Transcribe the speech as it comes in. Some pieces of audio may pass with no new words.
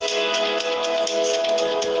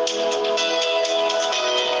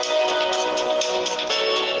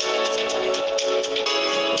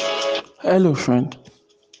Hello, friend.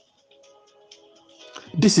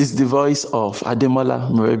 This is the voice of Ademola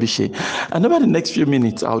Morebise. And over the next few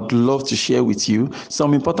minutes, I would love to share with you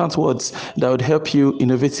some important words that would help you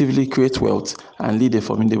innovatively create wealth and lead a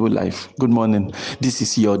formidable life. Good morning. This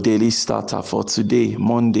is your daily starter for today,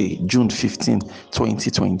 Monday, June 15,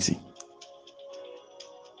 2020.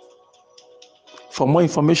 For more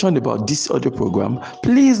information about this audio program,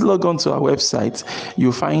 please log on to our website.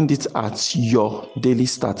 You'll find it at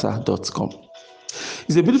yourdailystarter.com.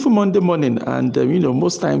 It's a beautiful Monday morning, and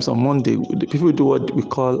most times on Monday, people do what we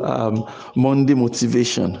call Monday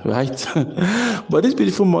motivation, right? But this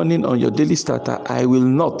beautiful morning on your daily starter, I will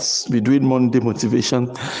not be doing Monday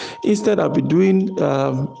motivation. Instead, I'll be doing,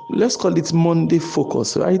 let's call it Monday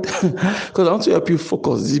focus, right? Because I want to help you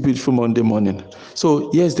focus this beautiful Monday morning.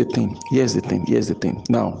 So here's the thing.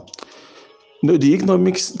 Now, the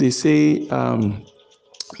economics, they say,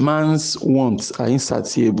 man's wants are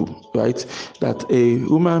insatiable, right? That a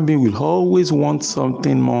human being will always want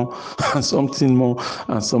something more and something more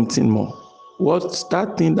and something more. What's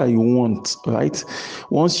that thing that you want, right?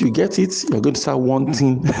 Once you get it, you're going to start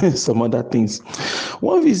wanting some other things.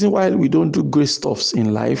 One reason why we don't do great stuffs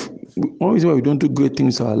in life, one reason why we don't do great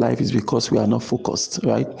things in our life is because we are not focused,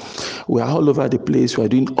 right? We are all over the place. We are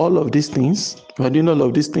doing all of these things. We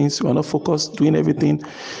are not focused, doing everything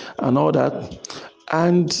and all that.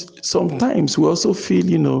 And sometimes we also feel,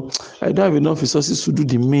 I don't have enough resources to do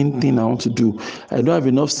the main thing I want to do. I don't have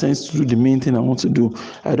enough sense to do the main thing I want to do.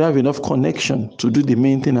 I don't have enough connection to do the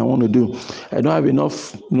main thing I want to do. I don't have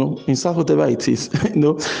enough, in fact, whatever it is,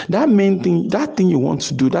 that main thing, that thing you want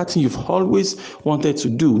to do, that thing you've always wanted to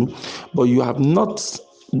do, but you have not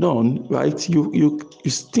done, right? You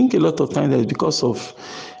think a lot of times that it's because of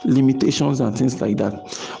limitations and things like that.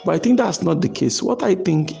 But I think that's not the case. What I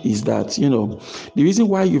think is that, the reason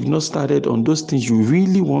why you've not started on those things you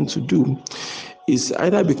really want to do is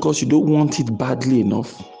either because you don't want it badly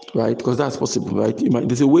enough, right? Because that's possible, right?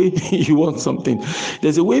 There's a way you want something.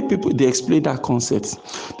 There's a way people, they explain that concept.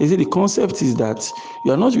 They say the concept is that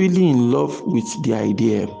you are not really in love with the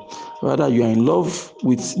idea. Rather, you are in love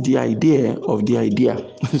with the idea of the idea.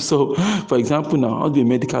 So, for example, now I'll be a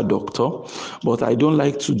medical doctor, but I don't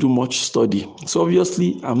like to do much study. So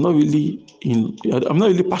obviously, I'm not really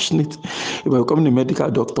passionate about becoming a medical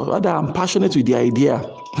doctor. Rather, I'm passionate with the idea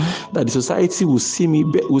that the society will see me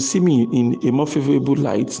in a more favorable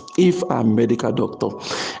light if I'm a medical doctor.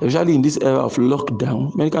 Especially in this era of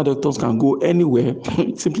lockdown, medical doctors can go anywhere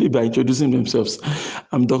simply by introducing themselves.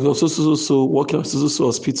 I'm Dr. So working at so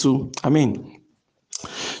hospital. I mean,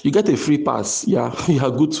 you get a free pass. Yeah, you are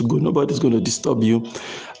good to go. Nobody's going to disturb you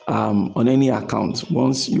on any account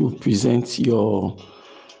once you present your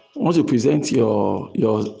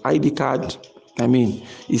ID card. I mean,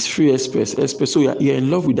 it's free express. So you're in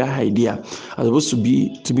love with that idea, as opposed to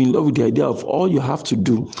be in love with the idea of all you have to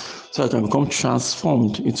do so it can become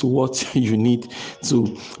transformed into what you need to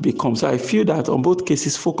become. So I feel that on both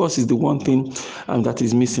cases, focus is the one thing that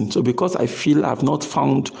is missing. So because I feel I've not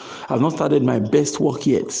started my best work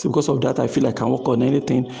yet, so because of that, I feel I can work on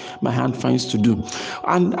anything my hand finds to do.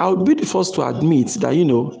 And I would be the first to admit that, in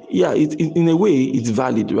a way, it's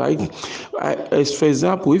valid, right? As for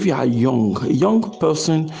example, if you are young, a young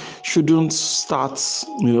person shouldn't start,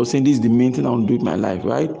 saying this is the main thing I want to do in my life,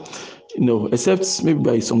 right? Except maybe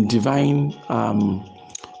by some divine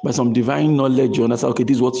knowledge, you understand, okay,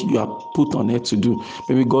 this is what you are put on earth to do.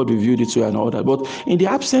 Maybe God revealed it to you and all that. But in the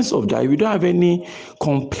absence of that, if you don't have any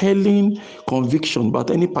compelling conviction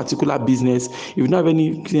about any particular business, if you don't have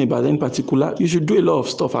anything about any particular, you should do a lot of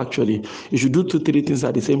stuff actually. You should do 2-3 things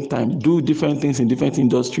at the same time, do different things in different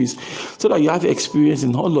industries, so that you have experience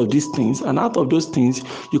in all of these things. And out of those things,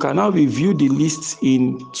 you can now review the list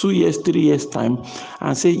in 2 years, 3 years time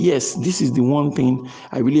and say, yes, this is the one thing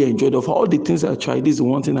I really enjoyed. Of all the things I tried, this is the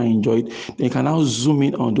one thing I enjoyed. Then you can now zoom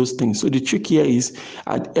in on those things. So the trick here is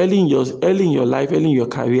early in your life, early in your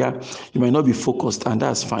career, you might not be focused, and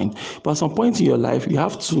that's fine. But at some point in your life, you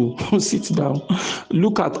have to sit down,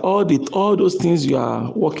 look at all those things you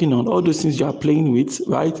are working on, all those things you are playing with,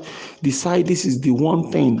 right? Decide this is the one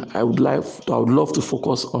thing I would love to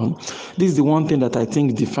focus on. This is the one thing that I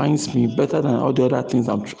think defines me better than all the other things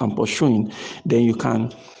I'm pursuing. Then you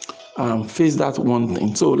can face that one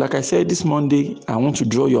thing. So like I said, this Monday, I want to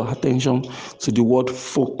draw your attention to the word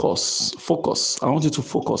focus. I want you to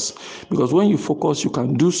focus, because when you focus, you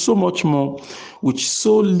can do so much more with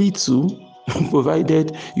so little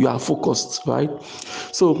provided you are focused, right?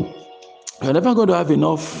 So you're never going to have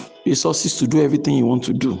enough resources to do everything you want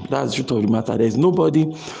to do. That's the truth of the matter. There's nobody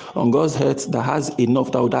on God's earth that has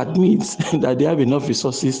enough, that would admit that they have enough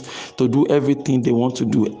resources to do everything they want to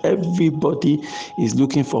do. Everybody is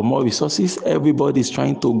looking for more resources. Everybody is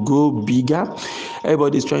trying to grow bigger.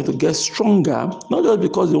 Everybody is trying to get stronger, not just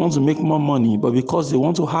because they want to make more money, but because they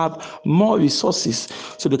want to have more resources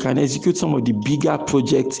so they can execute some of the bigger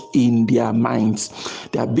projects in their minds.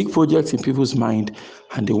 There are big projects in people's mind,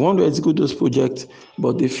 and they want to execute those projects,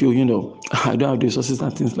 but they feel, I don't have the resources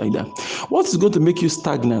and things like that. What is going to make you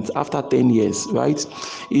stagnant after 10 years, right,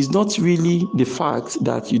 is not really the fact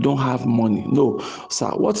that you don't have money. No, sir.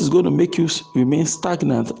 What is going to make you remain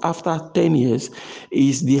stagnant after 10 years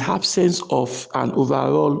is the absence of an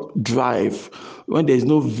overall drive. When there is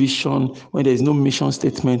no vision, when there is no mission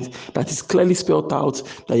statement that is clearly spelled out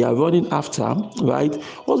that you are running after, right?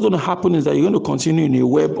 What's going to happen is that you're going to continue in a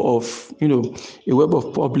web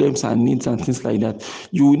of problems and needs and things like that.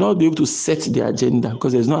 You will not be able to set the agenda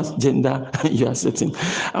because there's no agenda you are setting.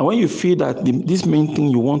 And when you feel that this main thing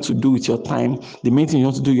you want to do with your time, the main thing you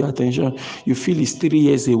want to do with your attention, you feel is 3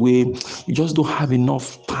 years away, you just don't have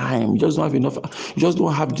enough time. You just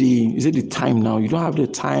don't have the time now. You don't have the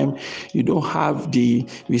time. You don't have the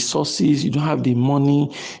resources. You don't have the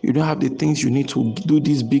money. You don't have the things you need to do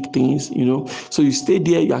these big things, So you stay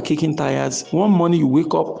there, you are kicking tires. One morning you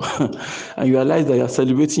wake up and you realize that you are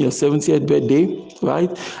celebrating your 70th birthday, right?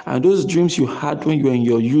 And those dreams you had when you were in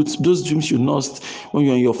your youth, those dreams you nursed when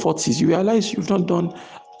you were in your 40s, you realize you've not done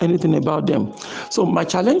anything about them. So my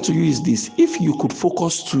challenge to you is this: if you could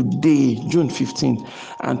focus today, June 15,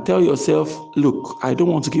 and tell yourself, look, I don't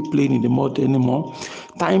want to keep playing in the mud anymore.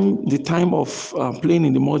 The time of playing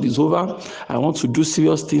in the mud is over. I want to do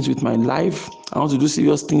serious things with my life. I want to do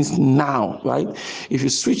serious things now, right? If you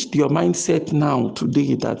switch your mindset now,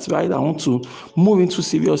 today, that's right, I want to move into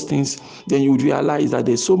serious things, then you would realize that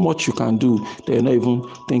there's so much you can do that you're not even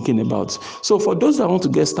thinking about. So for those that want to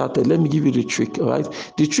get started, let me give you the trick, all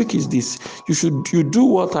right? The trick is this: you do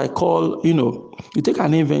what I call, you take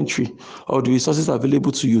an inventory of the resources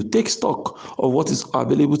available to you. Take stock of what is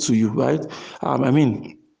available to you, right?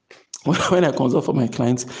 When I consult for my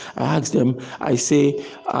clients, I ask them, I say,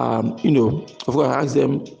 of course, I ask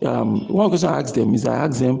them, one question I ask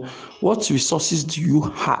them, what resources do you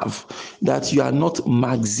have that you are not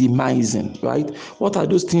maximizing, right? What are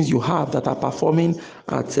those things you have that are performing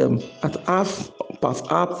at half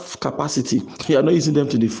capacity? You are not using them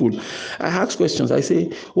to the full. I ask questions. I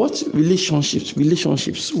say, what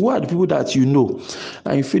relationships? Who are the people that you know?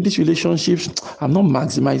 And you feel these relationships, I'm not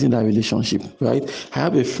maximizing that relationship, right? I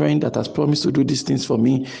have a friend that has promised to do these things for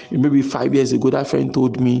me. Maybe 5 years ago, that friend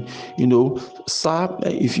told me, sir,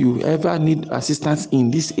 if you ever need assistance in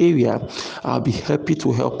this area, I'll be happy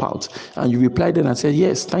to help out. And you replied then and said,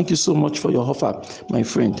 yes, thank you so much for your offer, my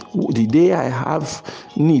friend. The day I have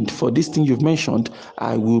need for this thing you've mentioned,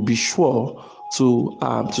 I will be sure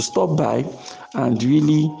to stop by and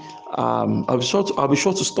really I'll be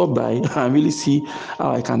sure to stop by and really see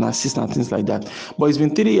how I can assist and things like that. But it's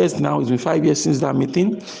been 3 years now. It's been 5 years since that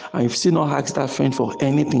meeting, and you've still not asked that friend for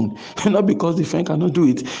anything. Not because the friend cannot do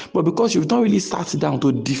it, but because you've not really sat down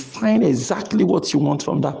to define exactly what you want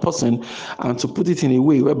from that person and to put it in a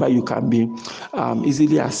way whereby you can be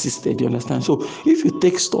easily assisted. You understand? So if you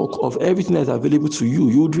take stock of everything that's available to you,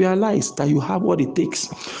 you would realize that you have what it takes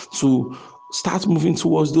to start moving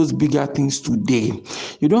towards those bigger things today.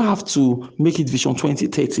 You don't have to make it Vision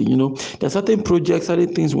 2030. There are certain projects,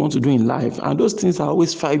 certain things you want to do in life, and those things are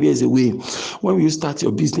always 5 years away. When you start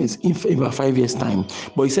your business in about 5 years' time,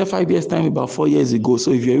 but you said 5 years' time about 4 years ago.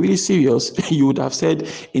 So if you're really serious, you would have said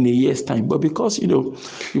in a year's time. But because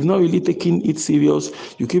you've not really taken it serious,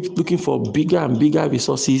 you keep looking for bigger and bigger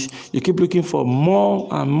resources. You keep looking for more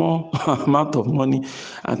and more amount of money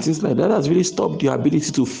and things like that. Has really stopped your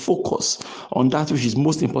ability to focus on that which is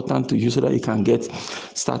most important to you so that you can get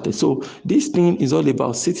started. So this thing is all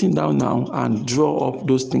about sitting down now and draw up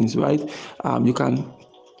those things, right? You can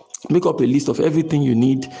make up a list of everything you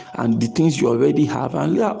need and the things you already have,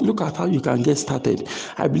 and look at how you can get started.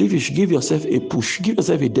 I believe you should give yourself a push, give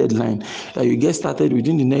yourself a deadline that you get started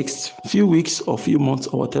within the next few weeks or few months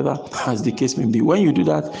or whatever as the case may be. When you do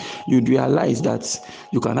that, you'd realize that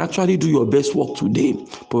you can actually do your best work today,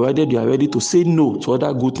 provided you are ready to say no to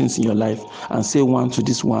other good things in your life and say one to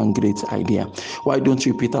this one great idea. Why don't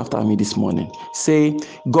you repeat after me this morning? Say,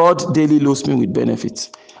 God daily loads me with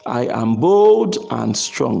benefits. I am bold and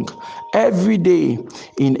strong. Every day,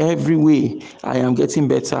 in every way, I am getting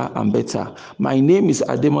better and better. My name is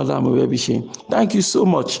Ademola Morebise. Thank you so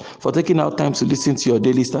much for taking out time to listen to your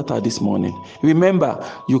daily starter this morning. Remember,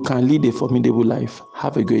 you can lead a formidable life.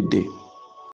 Have a great day.